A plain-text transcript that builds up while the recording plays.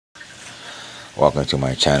Welcome to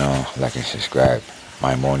my channel. Like and subscribe.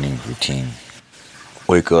 My morning routine.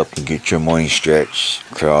 Wake up and get your morning stretch.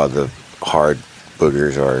 Clear all the hard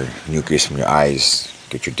boogers or mucus from your eyes.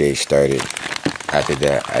 Get your day started. After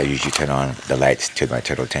that, I usually turn on the lights to my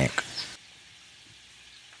turtle tank.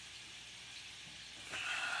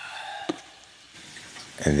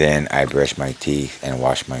 And then I brush my teeth and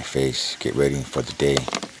wash my face. Get ready for the day.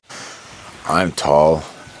 I'm tall,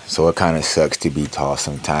 so it kind of sucks to be tall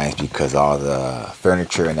sometimes because all the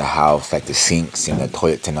furniture in the house, like the sinks and the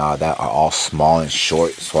toilets and all that, are all small and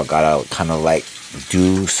short. So I gotta kind of like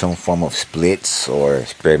do some form of splits or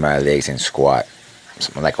spread my legs and squat,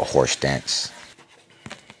 something like a horse stance.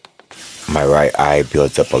 My right eye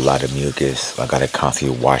builds up a lot of mucus, so I gotta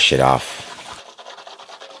constantly wash it off.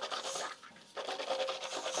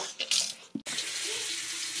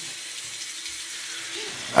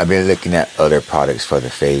 I've been looking at other products for the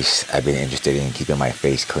face. I've been interested in keeping my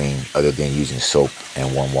face clean other than using soap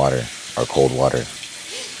and warm water or cold water.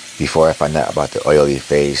 Before I found out about the oily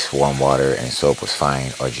face, warm water and soap was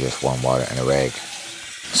fine, or just warm water and a rag.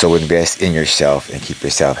 So invest in yourself and keep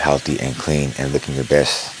yourself healthy and clean and looking your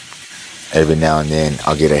best. Every now and then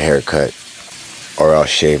I'll get a haircut or I'll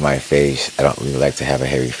shave my face. I don't really like to have a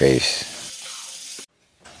hairy face.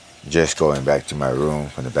 Just going back to my room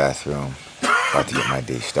from the bathroom. About to get my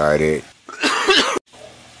day started.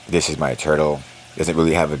 This is my turtle. Doesn't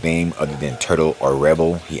really have a name other than Turtle or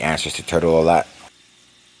Rebel. He answers to Turtle a lot.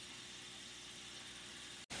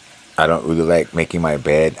 I don't really like making my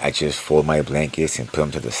bed. I just fold my blankets and put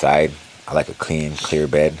them to the side. I like a clean, clear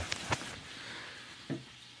bed.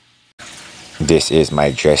 This is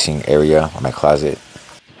my dressing area, or my closet.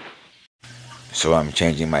 So I'm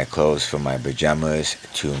changing my clothes from my pajamas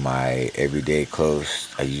to my everyday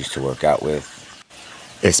clothes I used to work out with.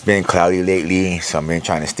 It's been cloudy lately, so I've been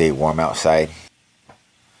trying to stay warm outside.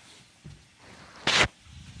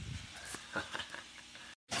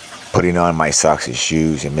 Putting on my socks and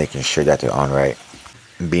shoes and making sure that they're on right.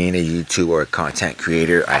 Being a YouTuber or a content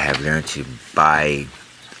creator, I have learned to buy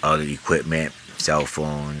other equipment, cell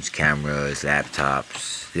phones, cameras,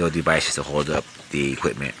 laptops, little devices to hold up the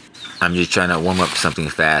equipment. I'm just trying to warm up something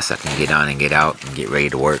fast so I can get on and get out and get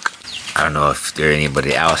ready to work. I don't know if there's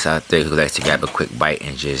anybody else out there who likes to grab a quick bite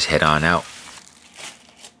and just head on out.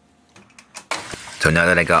 So now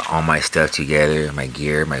that I got all my stuff together, my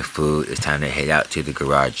gear, my food, it's time to head out to the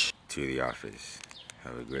garage. To the office.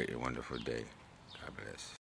 Have a great and wonderful day. God bless.